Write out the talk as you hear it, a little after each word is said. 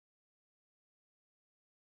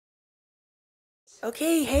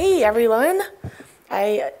Okay, hey everyone.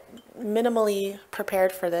 I minimally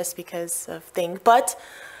prepared for this because of thing, but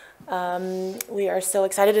we are so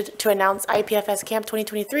excited to announce IPFS Camp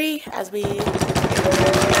 2023 as we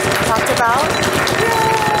talked about.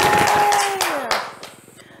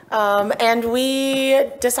 Yay! And we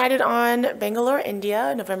decided on Bangalore,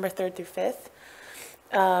 India, November 3rd through 5th.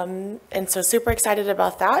 And so super excited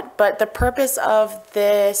about that. But the purpose of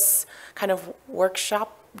this kind of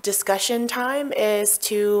workshop discussion time is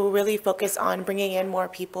to really focus on bringing in more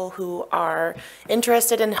people who are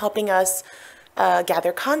interested in helping us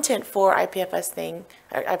gather content for IPFS thing,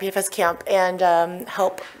 IPFS Camp, and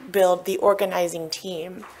help build the organizing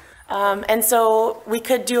team. And so we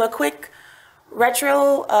could do a quick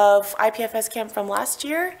retro of IPFS Camp from last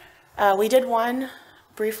year. We did one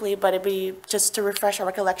briefly, but it'd be just to refresh our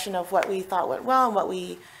recollection of what we thought went well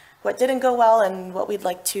and what didn't go well and what we'd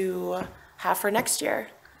like to have for next year.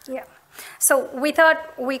 Yeah. So we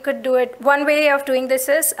thought we could do it. One way of doing this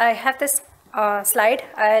is I have this slide.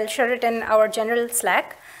 I'll share it in our general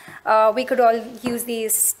Slack. We could all use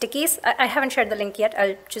these stickies. I haven't shared the link yet.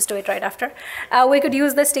 I'll just do it right after. We could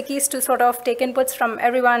use the stickies to sort of take inputs from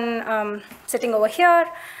everyone sitting over here,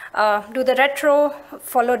 do the retro,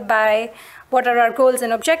 followed by what are our goals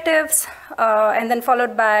and objectives, and then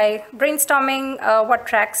followed by brainstorming what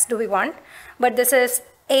tracks do we want. But this is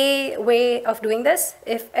a way of doing this.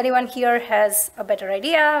 If anyone here has a better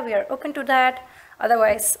idea, we are open to that.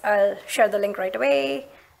 Otherwise, I'll share the link right away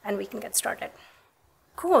and we can get started.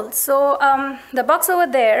 Cool, so the box over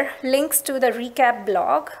there links to the recap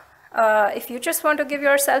blog. If you just want to give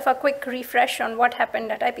yourself a quick refresh on what happened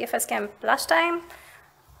at IPFS Camp last time,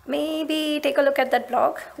 maybe take a look at that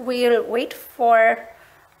blog. We'll wait for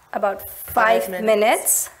about 5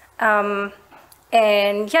 minutes. And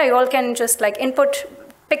yeah, you all can just like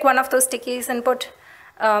pick one of those stickies and put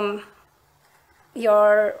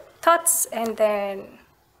your thoughts, and then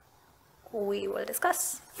we will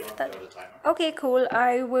discuss that. Okay, cool.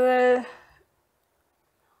 I will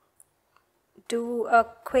do a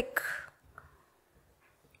quick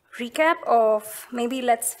recap of maybe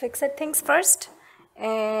let's fix it things first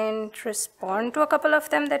and respond to a couple of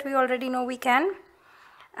them that we already know we can.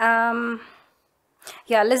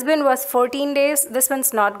 Yeah, Lisbon was 14 days. This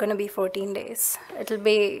one's not going to be 14 days. It'll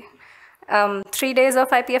be 3 days of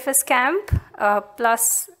IPFS camp,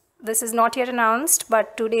 plus this is not yet announced,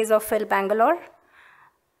 but 2 days of Phil Bangalore,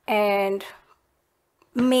 and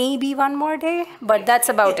maybe one more day, but that's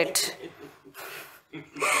about it.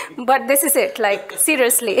 But this is it, like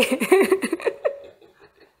seriously.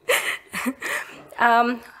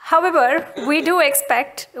 However, we do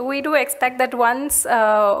expect that once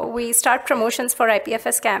we start promotions for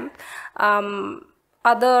IPFS Camp,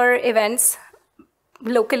 other events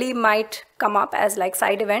locally might come up as like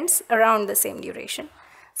side events around the same duration.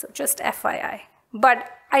 So just FYI.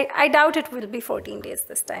 But I doubt it will be 14 days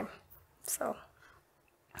this time. So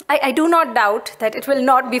I do not doubt that it will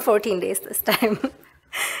not be 14 days this time.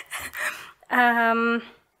 And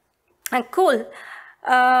cool.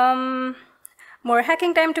 More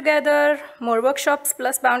hacking time together, more workshops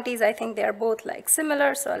plus bounties. I think they are both like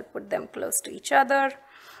similar, so I'll put them close to each other.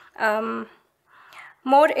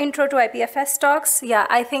 More intro to IPFS talks. Yeah,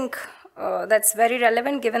 I think that's very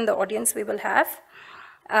relevant given the audience we will have.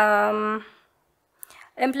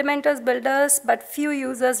 Implementers, builders, but few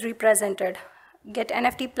users represented. Get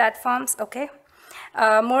NFT platforms, okay.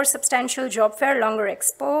 More substantial job fair, longer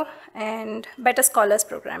expo, and better scholars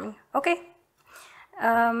programming, okay.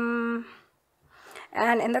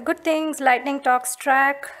 And in the good things, lightning talks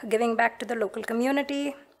track, giving back to the local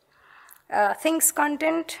community. Things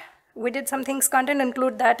content, we did some things content,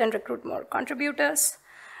 include that and recruit more contributors.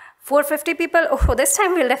 450 people, oh, this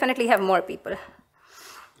time we'll definitely have more people.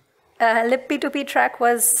 Lib P2P track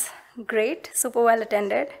was great, super well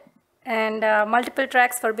attended. And multiple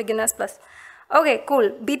tracks for beginners plus. Okay,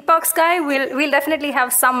 cool. Beatbox guy, we'll definitely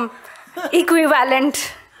have some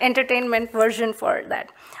equivalent entertainment version for that.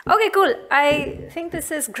 Okay, cool. I think this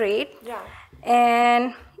is great. Yeah.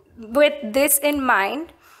 And with this in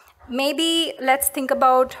mind, maybe let's think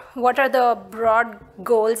about what are the broad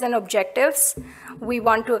goals and objectives we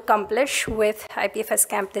want to accomplish with IPFS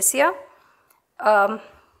Camp this year.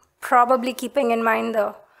 Probably keeping in mind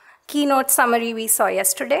the keynote summary we saw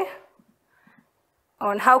yesterday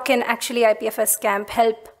on how can actually IPFS Camp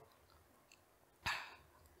help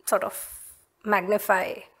sort of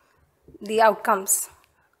magnify the outcomes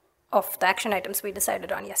of the action items we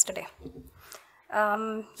decided on yesterday.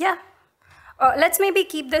 Yeah, let's maybe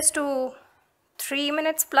keep this to 3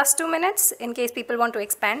 minutes plus 2 minutes in case people want to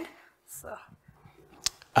expand. So.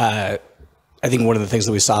 I think one of the things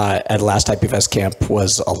that we saw at last IPFS camp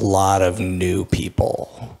was a lot of new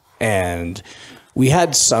people, and we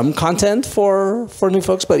had some content for new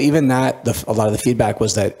folks, but even that, a lot of the feedback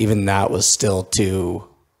was that even that was still too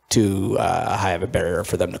high of a barrier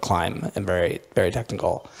for them to climb, and very, very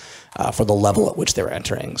technical for the level at which they were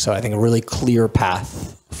entering. So I think a really clear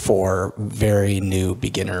path for very new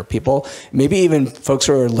beginner people, maybe even folks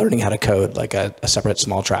who are learning how to code, like a separate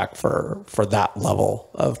small track for that level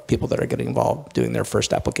of people that are getting involved, doing their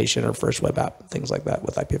first application or first web app, things like that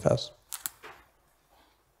with IPFS.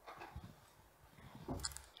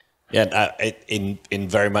 Yeah, in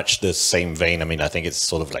very much the same vein. I mean, I think it's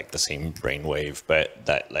sort of like the same brainwave, but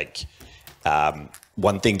that like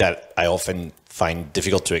one thing that I often find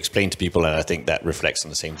difficult to explain to people, and I think that reflects on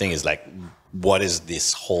the same thing, is like, what is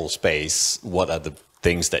this whole space? What are the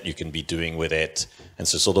things that you can be doing with it? And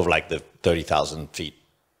so sort of like the 30,000 feet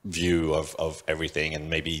view of everything, and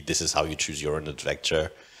maybe this is how you choose your own adventure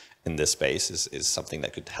in this space is something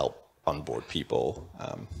that could help onboard people.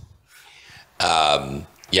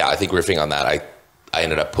 Yeah, I think riffing on that, I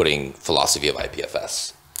ended up putting philosophy of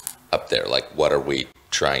IPFS up there. Like, what are we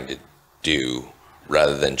trying to do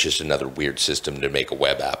rather than just another weird system to make a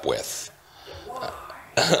web app with?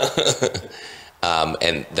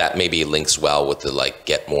 And that maybe links well with the like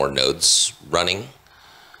get more nodes running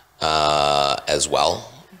as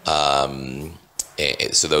well.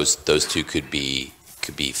 So those two could be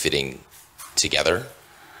fitting together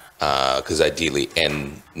because ideally,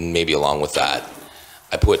 and maybe along with that,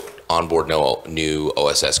 I put onboard new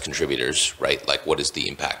OSS contributors, right? Like, what is the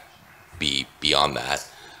impact be beyond that?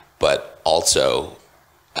 But also,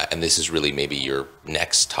 and this is really maybe your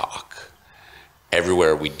next talk,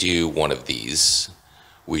 everywhere we do one of these,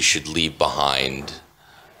 we should leave behind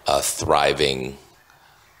a thriving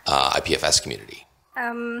IPFS community.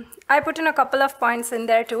 I put in a couple of points in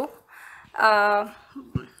there too. The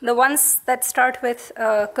ones that start with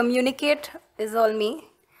communicate is all me,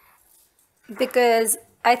 because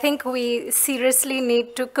I think we seriously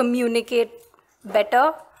need to communicate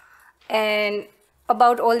better and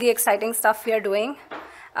about all the exciting stuff we are doing.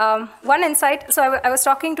 One insight, so I was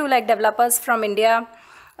talking to like developers from India,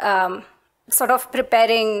 sort of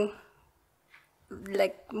preparing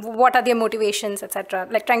like what are their motivations, etc.,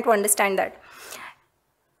 like trying to understand that.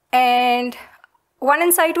 And one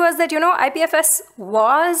insight was that, you know, IPFS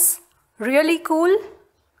was really cool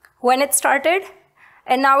when it started,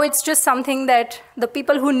 and now it's just something that the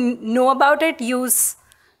people who know about it use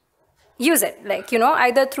it, like, you know,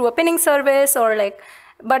 either through a pinning service or like,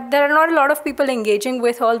 but there are not a lot of people engaging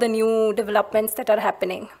with all the new developments that are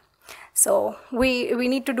happening. So we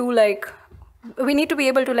need to do like, we need to be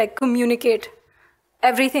able to like communicate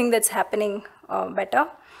everything that's happening better.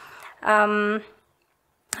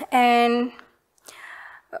 And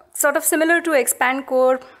sort of similar to expand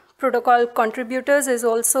core protocol contributors is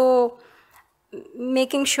also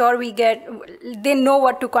making sure they know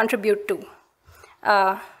what to contribute to.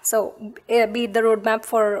 So be it the roadmap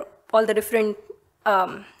for all the different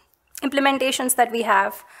implementations that we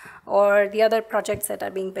have or the other projects that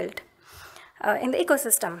are being built in the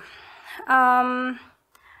ecosystem.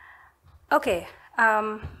 Okay,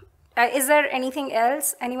 is there anything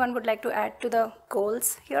else anyone would like to add to the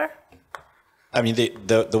goals here? I mean,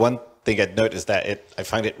 the one thing I'd note is that I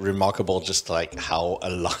find it remarkable just like how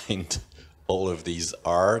aligned all of these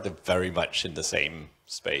are. They're very much in the same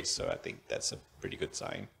space, so I think that's a pretty good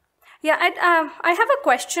sign. Yeah, I have a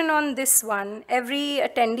question on this one. Every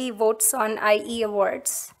attendee votes on IE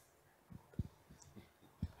awards.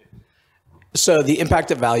 So the Impact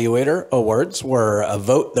Evaluator Awards were a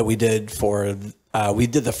vote that we did for, we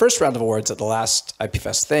did the first round of awards at the last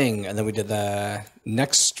IPFS thing, and then we did the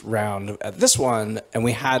next round at this one, and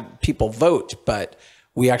we had people vote, but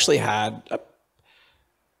we actually had,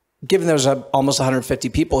 given there's almost 150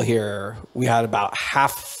 people here, we had about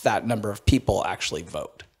half that number of people actually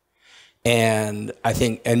vote. And I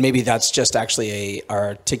think, and maybe that's just actually our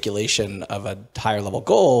articulation of a higher level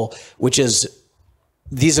goal, which is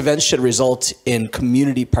these events should result in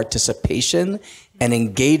community participation and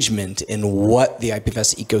engagement in what the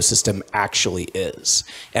IPFS ecosystem actually is.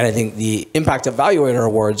 And I think the Impact Evaluator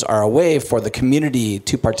Awards are a way for the community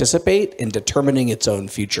to participate in determining its own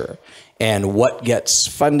future and what gets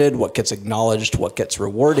funded, what gets acknowledged, what gets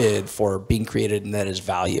rewarded for being created, and that is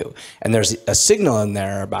value. And there's a signal in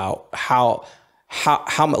there about how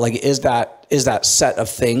like is that set of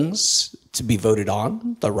things to be voted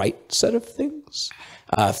on the right set of things.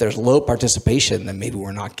 If there's low participation, then maybe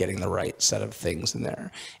we're not getting the right set of things in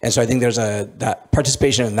there. And so I think there's that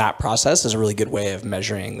participation in that process is a really good way of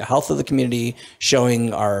measuring the health of the community,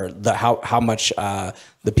 showing how much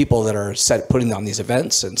the people that are putting on these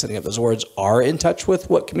events and setting up those awards are in touch with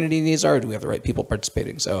what community needs are. Do we have the right people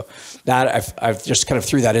participating? So that I've just kind of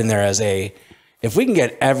threw that in there as if we can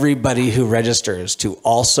get everybody who registers to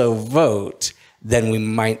also vote, then we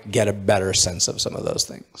might get a better sense of some of those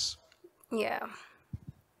things. Yeah.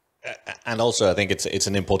 And also, I think it's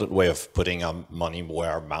an important way of putting our money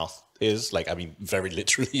where our mouth is. Like, I mean, very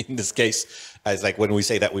literally in this case, as like when we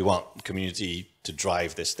say that we want community to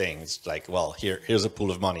drive this thing, it's like, well, here's a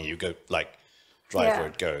pool of money. You go like drive where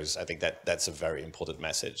it goes. I think that's a very important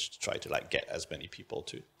message to try to like get as many people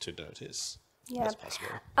to notice as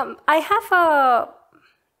possible. I have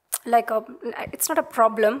it's not a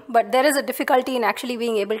problem, but there is a difficulty in actually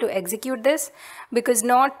being able to execute this because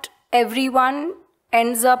not everyone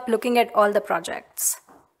ends up looking at all the projects,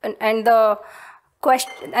 and the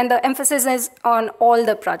question and the emphasis is on all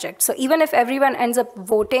the projects. So even if everyone ends up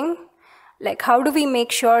voting, like how do we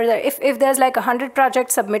make sure that if there's like 100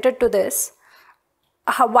 projects submitted to this,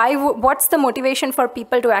 what's the motivation for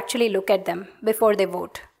people to actually look at them before they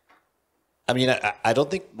vote? I mean, I don't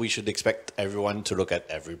think we should expect everyone to look at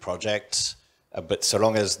every project. But so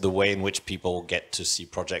long as the way in which people get to see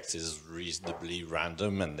projects is reasonably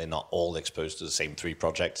random and they're not all exposed to the same 3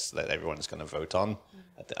 projects that everyone's going to vote on,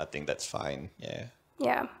 I think that's fine. Yeah.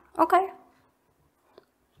 Yeah. Okay.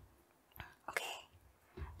 Okay.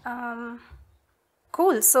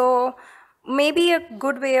 Cool. So maybe a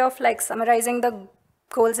good way of like summarizing the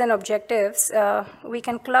goals and objectives, we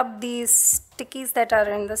can club these stickies that are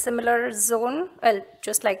in the similar zone. I'll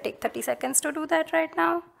just like take 30 seconds to do that right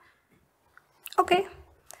now. Okay,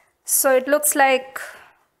 so it looks like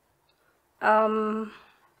grow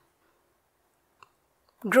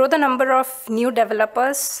the number of new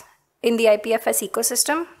developers in the IPFS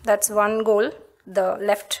ecosystem. That's one goal, the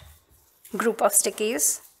left group of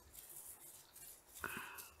stickies.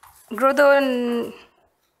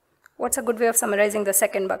 What's a good way of summarizing the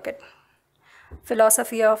second bucket?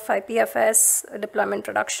 Philosophy of IPFS, deployment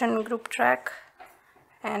production group track,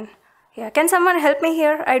 and yeah, can someone help me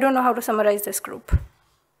here? I don't know how to summarize this group.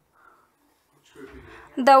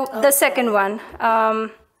 The second one. We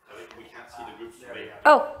can't see the groups.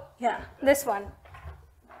 Oh, yeah, this one.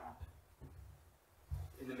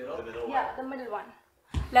 In the middle? Yeah, the middle one.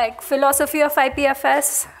 Like philosophy of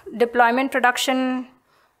IPFS, deployment production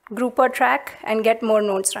grouper track, and get more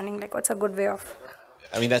nodes running. Like what's a good way of?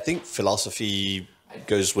 I mean, I think philosophy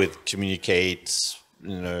goes with communicate,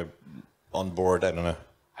 on board, I don't know.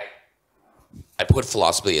 I put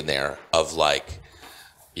philosophy in there of like,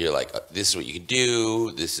 you're like, this is what you can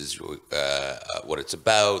do, this is what it's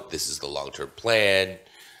about, this is the long-term plan.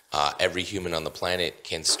 Every human on the planet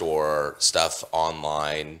can store stuff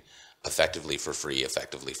online effectively for free,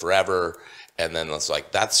 effectively forever. And then it's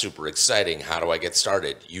like, that's super exciting. How do I get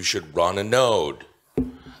started? You should run a node.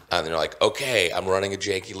 And they're like, okay, I'm running a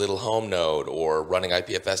janky little home node or running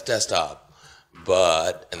IPFS desktop.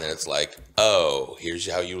 And then it's like, oh, here's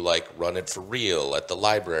how you like run it for real at the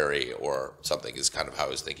library or something is kind of how I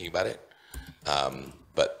was thinking about it.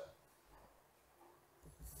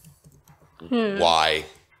 Why,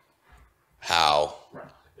 how,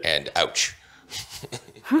 and ouch.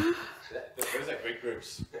 Those are great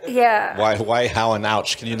groups. Yeah. Why, how, and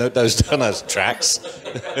ouch. Can you note those down as tracks?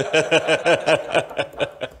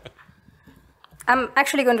 I'm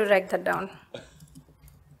actually going to write that down.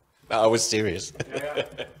 I was serious.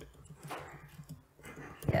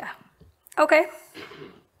 Yeah. Okay.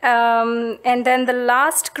 And then the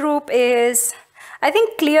last group is, I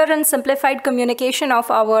think, clear and simplified communication of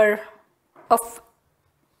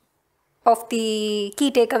the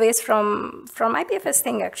key takeaways from IPFS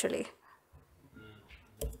thing, actually.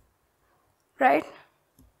 Right?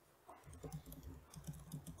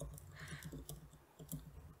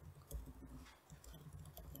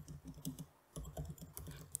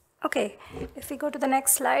 Okay, if we go to the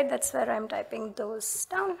next slide, that's where I'm typing those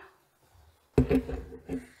down.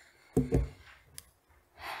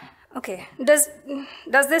 Okay, does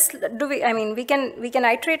this, we can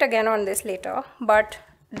iterate again on this later, but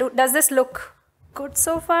does this look good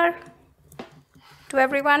so far to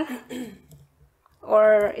everyone?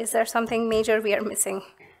 Or is there something major we are missing?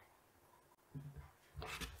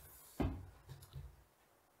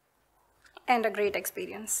 And a great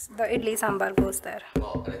experience. The idli sambar goes there.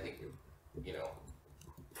 Well, and I think, I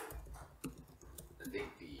think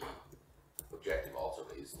the objective also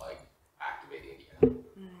is like activate India.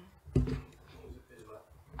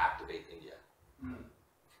 Activate India.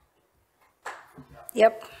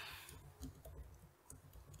 Yep.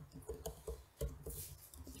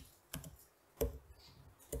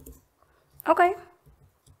 Okay.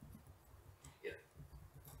 Yeah.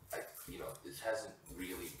 This hasn't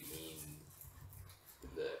really been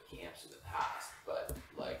the camps of the past, but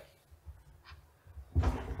like,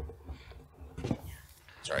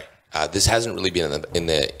 sorry, this hasn't really been in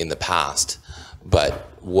the past, but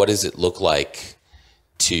what does it look like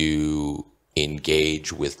to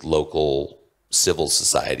engage with local civil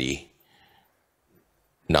society,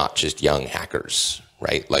 not just young hackers,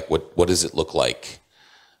 right? Like, what does it look like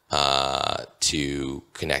to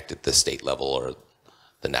connect at the state level or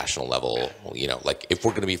the national level? Like if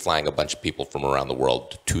we're going to be flying a bunch of people from around the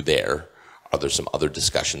world to there, are there some other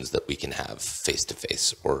discussions that we can have face to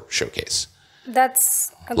face or showcase?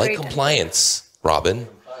 That's a like great compliance, Robin.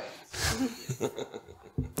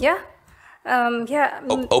 Yeah.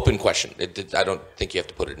 Open question. I don't think you have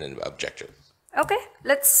to put it in an objective. Okay,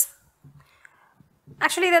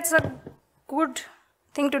 actually, that's a good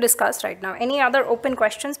thing to discuss right now. Any other open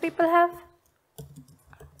questions people have?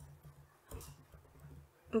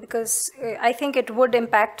 Because I think it would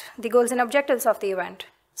impact the goals and objectives of the event.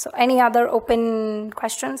 So any other open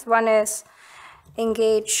questions? One is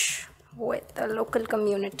engage with the local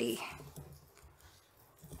community.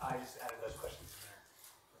 I just added those questions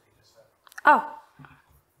in there. Oh,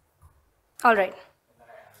 all right.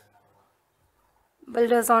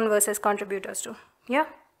 Builders on versus contributors to. Yeah?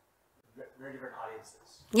 Very different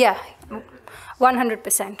audiences. Yeah,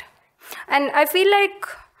 100%. And I feel like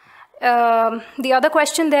the other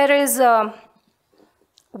question there is,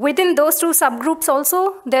 within those two subgroups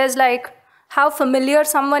also, there's like how familiar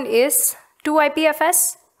someone is to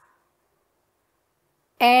IPFS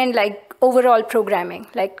and like overall programming,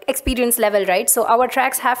 like experience level, right? So our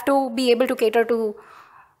tracks have to be able to cater to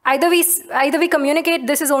either we communicate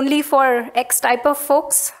this is only for X type of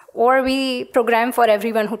folks, or we program for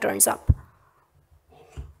everyone who turns up.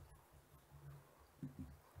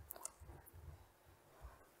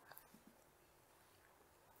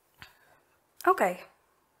 Okay.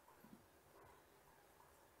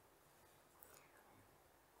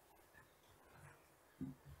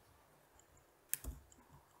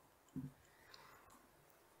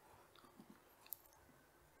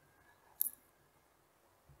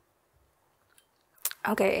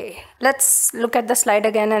 Okay, let's look at the slide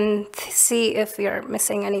again and see if we are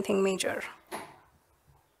missing anything major.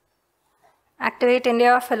 Activate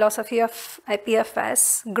India, philosophy of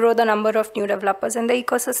IPFS, grow the number of new developers in the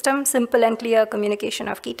ecosystem, simple and clear communication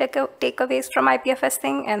of key takeaways from IPFS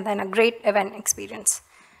thing, and then a great event experience.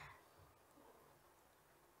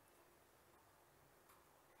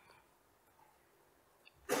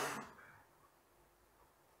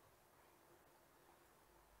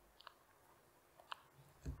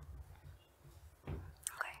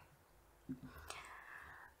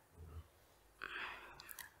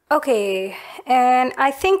 Okay, and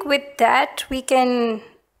I think with that, we can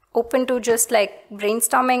open to just like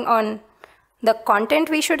brainstorming on the content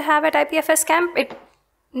we should have at IPFS Camp. It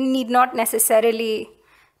need not necessarily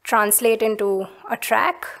translate into a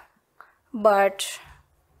track, but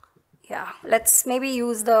yeah, let's maybe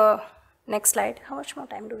use the next slide. How much more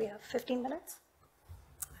time do we have? 15 minutes?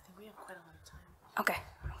 I think we have quite a lot of time. Okay.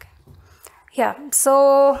 Yeah,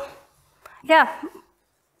 so yeah.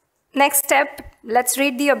 Next step, let's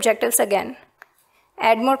read the objectives again.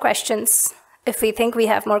 Add more questions if we think we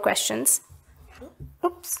have more questions.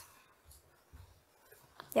 Oops.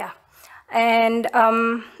 Yeah. And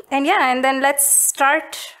then let's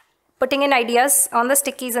start putting in ideas on the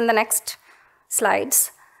stickies in the next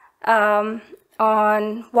slides on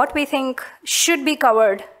what we think should be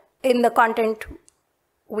covered in the content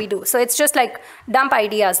we do. So it's just like dump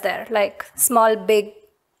ideas there, like small, big,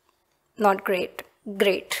 not great,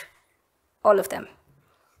 great. All of them.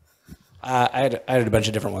 I had a bunch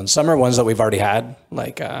of different ones. Some are ones that we've already had,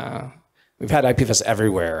 like we've had IPFS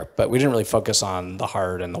everywhere, but we didn't really focus on the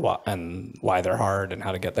hard and why they're hard and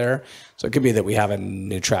how to get there. So it could be that we have a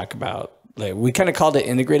new track about, like, we kind of called it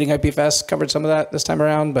integrating IPFS, covered some of that this time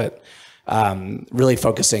around, but really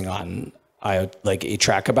focusing on like a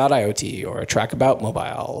track about IoT or a track about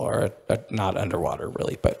mobile or not underwater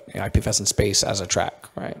really, but IPFS in space as a track,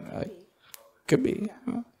 right? Could be.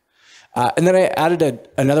 And then I added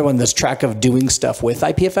another one, this track of doing stuff with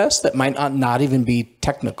IPFS that might not even be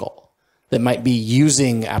technical, that might be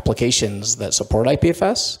using applications that support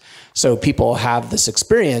IPFS. So people have this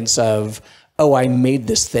experience of, oh, I made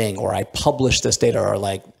this thing, or I published this data, or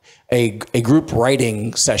like a group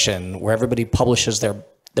writing session where everybody publishes their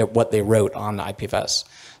what they wrote on IPFS.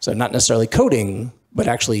 So not necessarily coding, but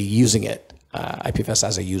actually using it, IPFS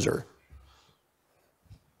as a user.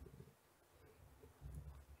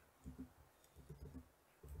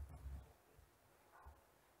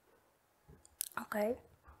 Okay.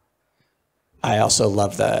 I also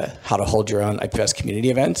love the how to hold your own IPFS community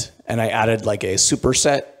event. And I added like a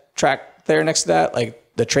superset track there next to that, like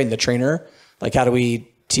the train the trainer. Like how do we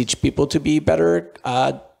teach people to be better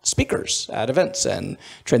speakers at events and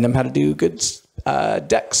train them how to do good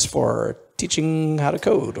decks for teaching how to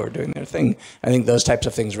code or doing their thing. I think those types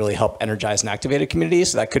of things really help energize and activate a community.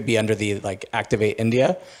 So that could be under the like Activate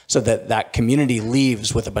India, so that that community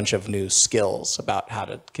leaves with a bunch of new skills about how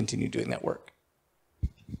to continue doing that work.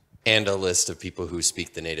 And a list of people who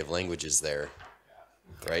speak the native languages there,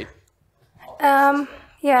 right? Yeah.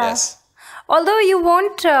 Yes. Although you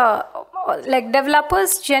won't, like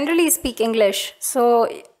developers generally speak English, so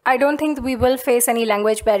I don't think we will face any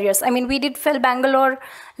language barriers. I mean, we did Phil Bangalore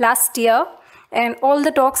last year, and all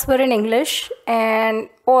the talks were in English, and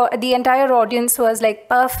the entire audience was like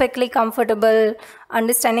perfectly comfortable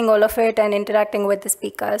understanding all of it and interacting with the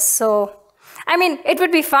speakers. So, I mean, it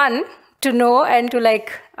would be fun to know and to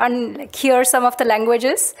like hear some of the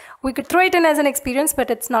languages. We could throw it in as an experience, but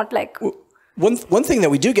it's not like... One thing that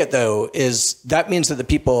we do get though is that means that the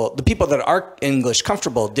people that are English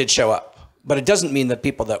comfortable did show up. But it doesn't mean that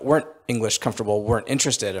people that weren't English comfortable weren't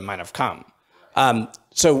interested and might have come.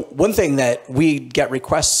 So one thing that we get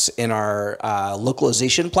requests in our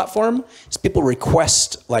localization platform is people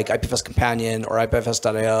request like IPFS Companion or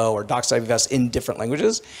IPFS.io or Docs.IPFS in different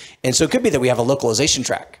languages. And so it could be that we have a localization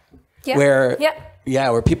track where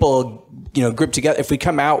people, group together. If we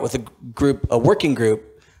come out with a working group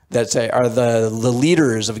that say are the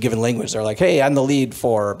leaders of a given language. They're like, hey, I'm the lead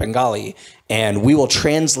for Bengali, and we will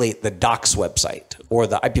translate the docs website or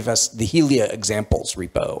the IPFS, the Helia examples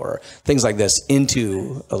repo or things like this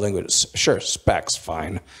into a language. Sure, specs,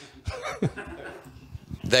 fine.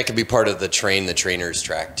 That could be part of the train the trainers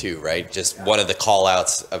track too, right? Just one of the call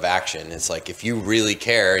outs of action. It's like, if you really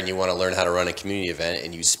care and you want to learn how to run a community event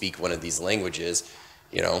and you speak one of these languages,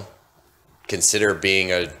 consider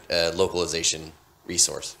being a localization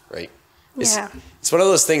resource, right? It's one of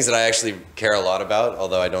those things that I actually care a lot about,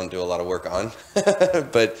 although I don't do a lot of work on.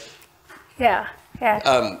 But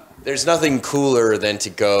there's nothing cooler than to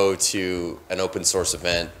go to an open source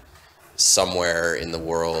event somewhere in the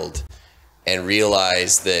world and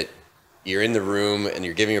realize that you're in the room and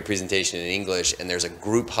you're giving a presentation in English and there's a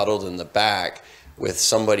group huddled in the back with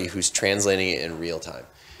somebody who's translating it in real time.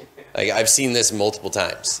 Like, I've seen this multiple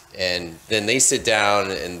times, and then they sit down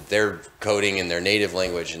and they're coding in their native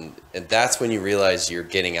language, and that's when you realize you're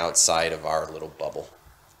getting outside of our little bubble.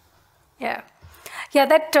 Yeah,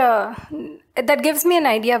 that gives me an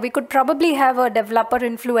idea. We could probably have a developer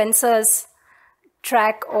influencers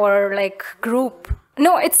track or like group.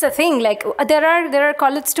 No, it's a thing. Like there are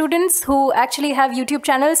college students who actually have YouTube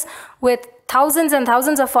channels with thousands and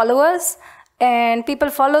thousands of followers, and people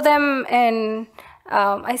follow them and.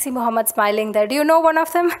 I see Muhammad smiling there. Do you know one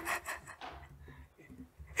of them?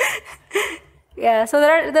 Yeah, so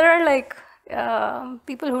there are like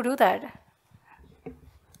people who do that.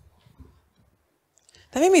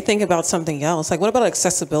 That made me think about something else. Like, what about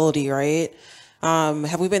accessibility, right?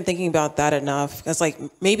 Have we been thinking about that enough? Because like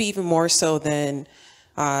maybe even more so than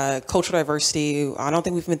cultural diversity. I don't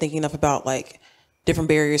think we've been thinking enough about like different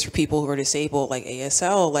barriers for people who are disabled, like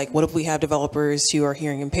ASL. Like, what if we have developers who are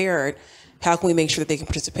hearing impaired? How can we make sure that they can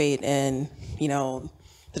participate in,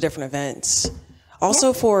 the different events?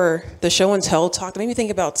 Also for the show and tell talk, that made me think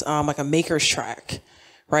about like a maker's track,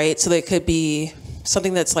 right? So that could be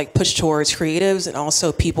something that's like pushed towards creatives and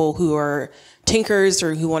also people who are tinkers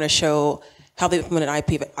or who want to show how they implement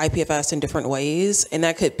IPFS in different ways. And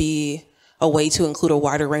that could be a way to include a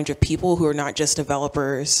wider range of people who are not just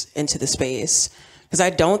developers into the space. Because I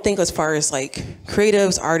don't think as far as like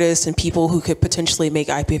creatives, artists, and people who could potentially make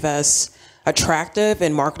IPFS attractive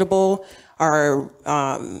and marketable are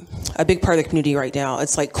a big part of the community right now.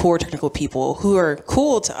 It's like core technical people who are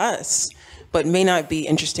cool to us, but may not be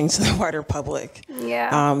interesting to the wider public.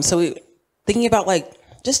 Yeah. So thinking about like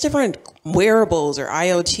just different wearables or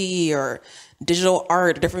IoT or digital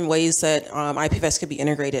art, different ways that IPFS could be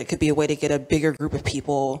integrated. It could be a way to get a bigger group of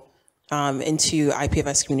people into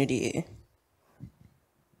IPFS community.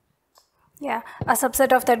 Yeah, a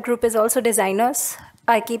subset of that group is also designers.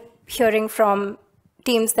 I keep hearing from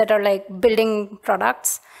teams that are like building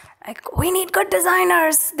products, like, we need good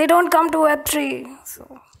designers. They don't come to Web3.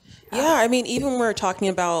 So, yeah, I mean, even when we're talking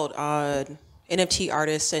about NFT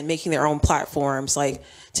artists and making their own platforms, like,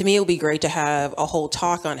 to me, it would be great to have a whole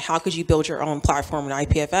talk on how could you build your own platform in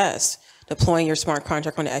IPFS, deploying your smart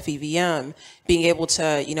contract on the FEVM, being able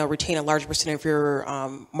to, retain a larger percent of your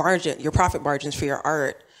margin, your profit margins for your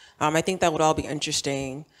art. I think that would all be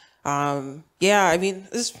interesting. Yeah, I mean,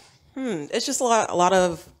 it's just a lot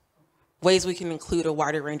of ways we can include a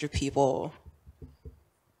wider range of people.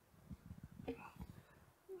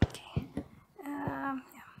 Okay. Yeah.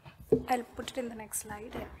 I'll put it in the next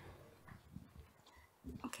slide.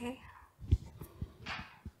 Okay.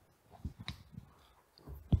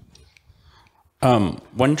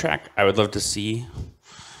 One track I would love to see,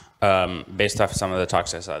 based off some of the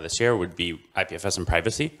talks I saw this year, would be IPFS and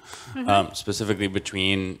privacy, specifically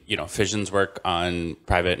between Fission's work on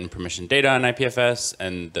private and permission data on IPFS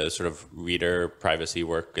and the sort of reader privacy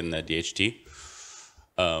work in the DHT.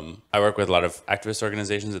 I work with a lot of activist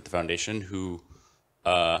organizations at the foundation who,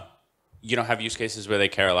 have use cases where they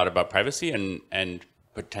care a lot about privacy and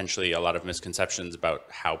potentially a lot of misconceptions about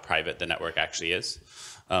how private the network actually is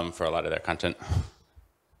for a lot of their content.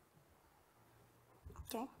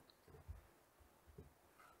 Okay.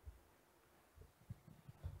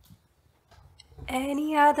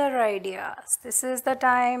 Any other ideas? This is the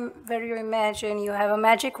time where you imagine you have a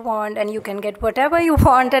magic wand and you can get whatever you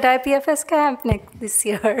want at IPFS Camp this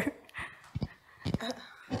year.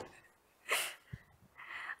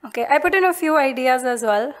 Okay, I put in a few ideas as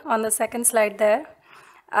well on the second slide there.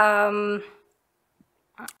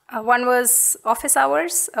 One was office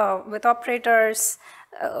hours with operators,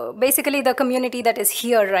 basically the community that is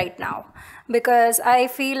here right now. Because I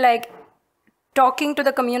feel like talking to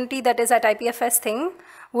the community that is at IPFS thing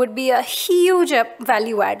would be a huge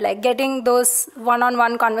value add, like getting those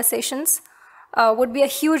one-on-one conversations would be a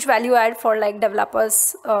huge value add for like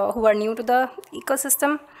developers who are new to the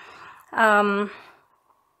ecosystem.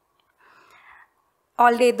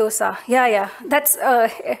 All day dosa, yeah. That's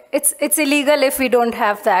it's illegal if we don't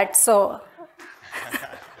have that. So,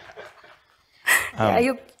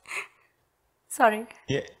 Sorry.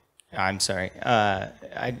 Yeah, I'm sorry.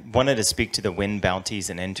 I wanted to speak to the win bounties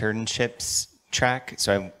and internships track.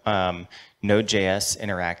 So, Node.js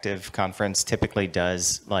Interactive Conference typically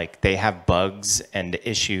does they have bugs and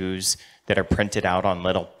issues that are printed out on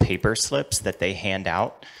little paper slips that they hand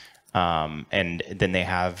out, and then they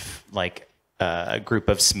have a group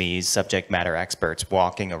of SMEs, subject matter experts,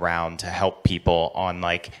 walking around to help people on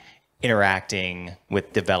interacting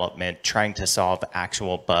with development, trying to solve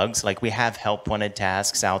actual bugs. We have help wanted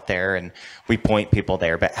tasks out there and we point people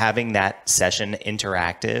there, but having that session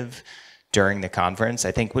interactive during the conference,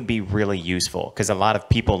 I think would be really useful because a lot of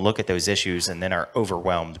people look at those issues and then are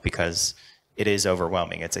overwhelmed because it is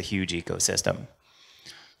overwhelming. It's a huge ecosystem.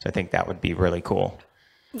 So I think that would be really cool.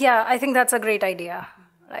 Yeah, I think that's a great idea.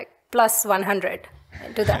 Plus 100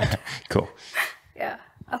 to that. Cool. Yeah.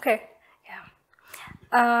 Okay.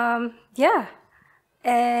 Yeah.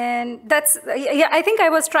 And that's I think I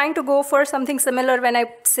was trying to go for something similar when I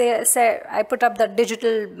say I put up the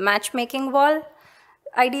digital matchmaking wall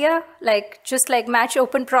idea, just match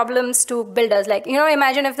open problems to builders.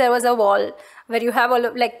 Imagine if there was a wall where you have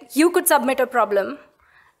you could submit a problem,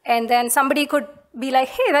 and then somebody could be like,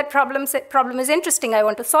 hey, that problem is interesting. I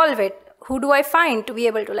want to solve it. Who do I find to be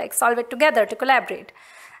able to solve it together, to collaborate?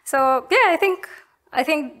 So yeah, I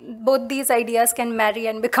think both these ideas can marry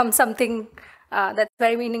and become something that's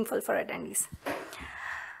very meaningful for attendees.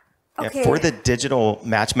 Okay. Yeah, for the digital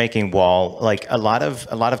matchmaking wall, a lot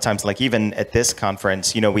of times, even at this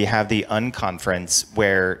conference, we have the unconference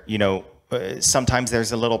where sometimes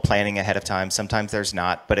there's a little planning ahead of time, sometimes there's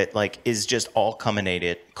not, but it is just all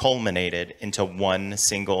culminated into one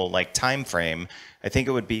single time frame. I think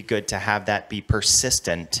it would be good to have that be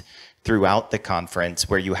persistent throughout the conference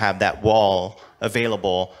where you have that wall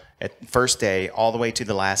available at first day all the way to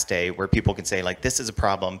the last day where people can say this is a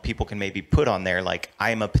problem. People can maybe put on there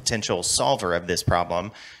I am a potential solver of this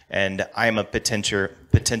problem and I am a potential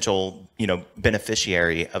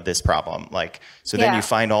beneficiary of this problem. So then you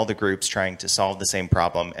find all the groups trying to solve the same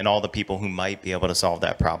problem and all the people who might be able to solve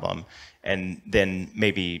that problem, and then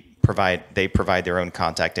maybe provide their own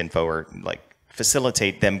contact info or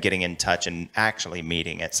facilitate them getting in touch and actually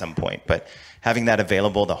meeting at some point. But having that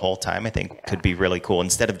available the whole time, I think could be really cool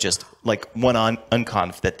instead of just one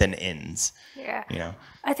unconf that then ends. Yeah.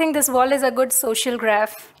 I think this wall is a good social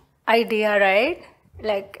graph idea, right?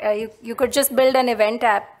 You could just build an event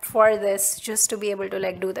app for this just to be able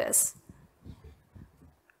to do this.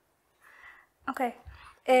 Okay.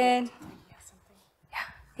 And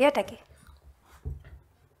yeah, Taki.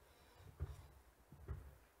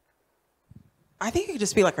 I think it could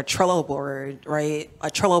just be a Trello board, right? A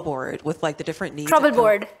Trello board with the different needs. Trello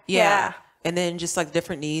board. Yeah. And then just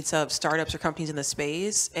different needs of startups or companies in the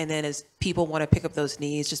space. And then as people want to pick up those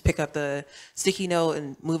needs, just pick up the sticky note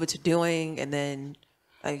and move it to doing. And then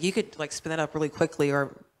you could spin that up really quickly,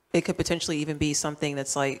 or it could potentially even be something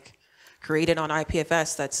that's created on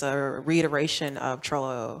IPFS that's a reiteration of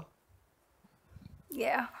Trello.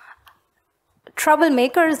 Yeah.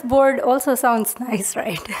 Troublemakers board also sounds nice,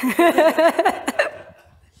 right?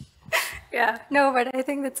 Yeah, no, but I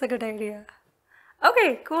think that's a good idea.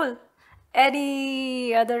 Okay, cool.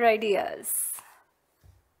 Any other ideas?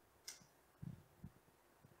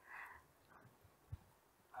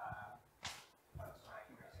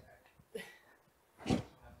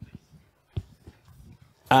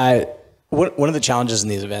 One of the challenges in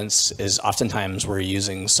these events is oftentimes we're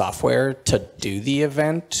using software to do the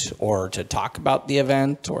event or to talk about the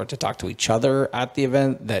event or to talk to each other at the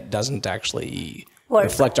event that doesn't actually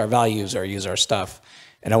reflect our values or use our stuff.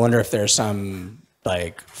 And I wonder if there's some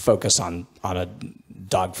like focus on a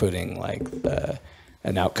dog fooding, like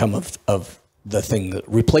an outcome of the thing,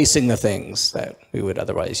 replacing the things that we would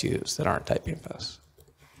otherwise use that aren't IPFS.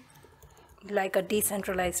 Like a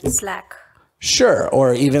decentralized Slack. Sure,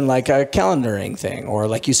 or even like a calendaring thing, or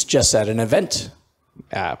like you just said, an event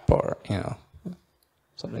app, or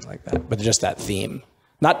something like that. But just that theme,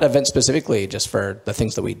 not event specifically, just for the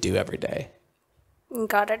things that we do every day.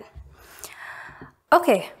 Got it.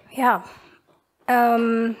 Okay, yeah.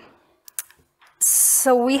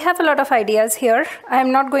 So we have a lot of ideas here.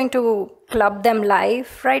 I'm not going to club them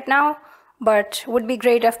live right now, but would be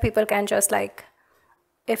great if people can just like,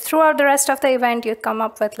 if throughout the rest of the event you come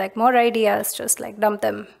up with like more ideas, just like dump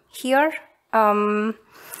them here. I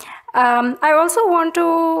also want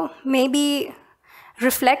to maybe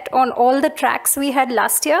reflect on all the tracks we had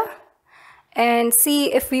last year and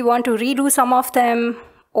see if we want to redo some of them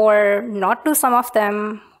or not do some of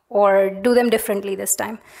them or do them differently this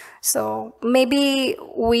time. So maybe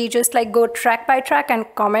we just like go track by track and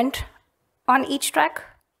comment on each track.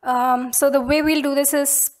 So the way we'll do this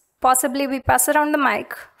is possibly we pass around the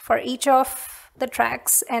mic for each of the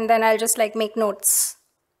tracks, and then I'll just like make notes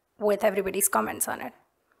with everybody's comments on it.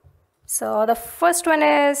 So the first one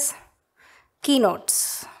is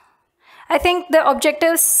keynotes. I think the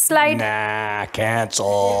objectives slide. Nah,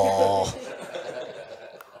 cancel.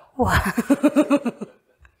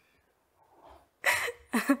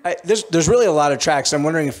 There's really a lot of tracks. I'm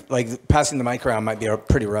wondering if like passing the mic around might be a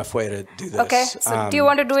pretty rough way to do this. Okay, so do you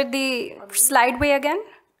want to do it the slide way again?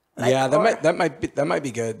 Yeah, that might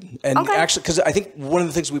be good. And actually, because I think one of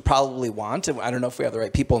the things we probably want, and I don't know if we have the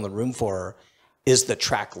right people in the room for, is the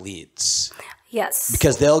track leads. Yes.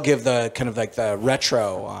 Because they'll give the kind of like the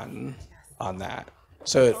retro on that.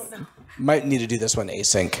 So might need to do this one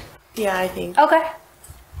async. Yeah, I think.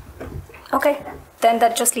 Okay. Then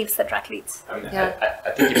that just leaves the track leads. I mean, yeah.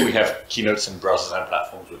 I think if we have keynotes and browsers and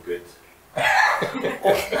platforms, we're good.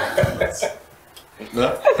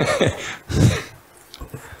 No?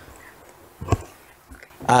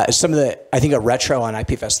 I think a retro on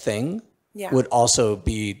IPFS thing Yeah. would also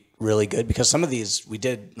be really good, because some of these we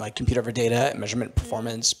did like compute over data, measurement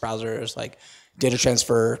performance, browsers, like data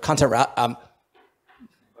transfer, content route.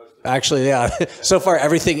 Actually, yeah. So far,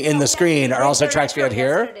 everything in the screen are also tracks we had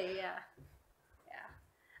here.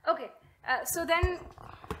 Okay. So then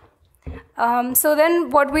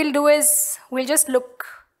what we'll do is we'll just look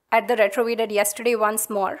at the retro we did yesterday once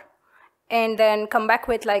more, and then come back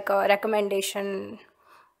with like a recommendation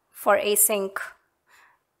for async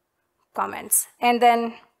comments, and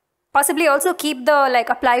then possibly also keep the like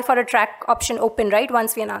apply for a track option open, right,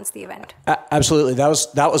 once we announce the event. Absolutely. That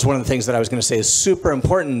was one of the things that I was going to say is super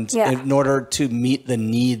important in order to meet the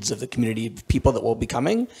needs of the community of people that will be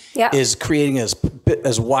coming, is creating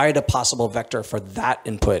as wide a possible vector for that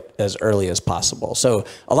input as early as possible. So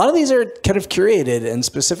a lot of these are kind of curated and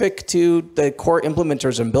specific to the core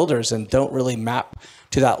implementers and builders and don't really map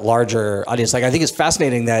to that larger audience. Like, I think it's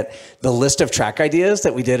fascinating that the list of track ideas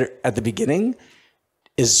that we did at the beginning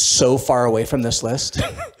is so far away from this list.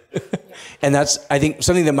 And that's, I think,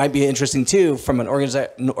 something that might be interesting too from an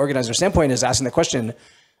organizer standpoint, is asking the question,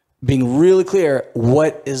 being really clear,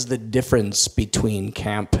 what is the difference between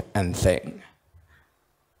camp and thing?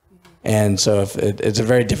 And so if it's a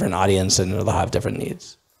very different audience and they'll have different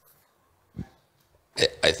needs.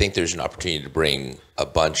 I think there's an opportunity to bring a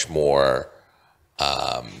bunch more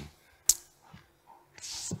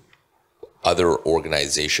other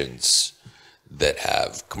organizations that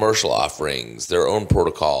have commercial offerings, their own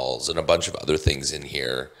protocols, and a bunch of other things in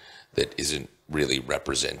here that isn't really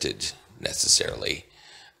represented necessarily.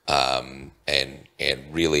 And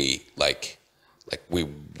really like we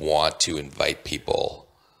want to invite people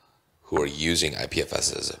who are using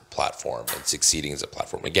IPFS as a platform and succeeding as a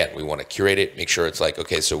platform. Again, we want to curate it, make sure it's like,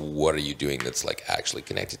 okay, so what are you doing that's like actually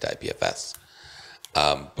connected to IPFS?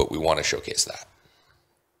 But we want to showcase that.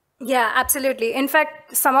 Yeah, absolutely. In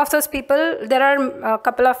fact, some of those people, there are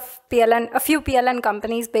a few PLN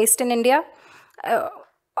companies based in India.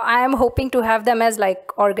 I am hoping to have them as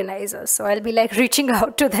like organizers. So I'll be like reaching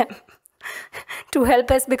out to them to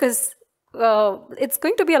help us, because it's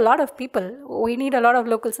going to be a lot of people. We need a lot of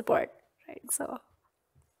local support, right? So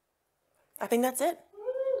I think that's it.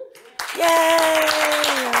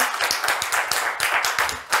 Yay!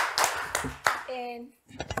 And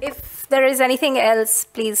if there is anything else,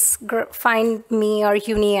 please find me or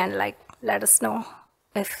Yuni and like let us know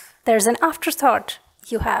if there's an afterthought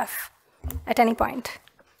you have at any point.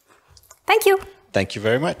 Thank you. Thank you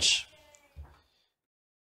very much.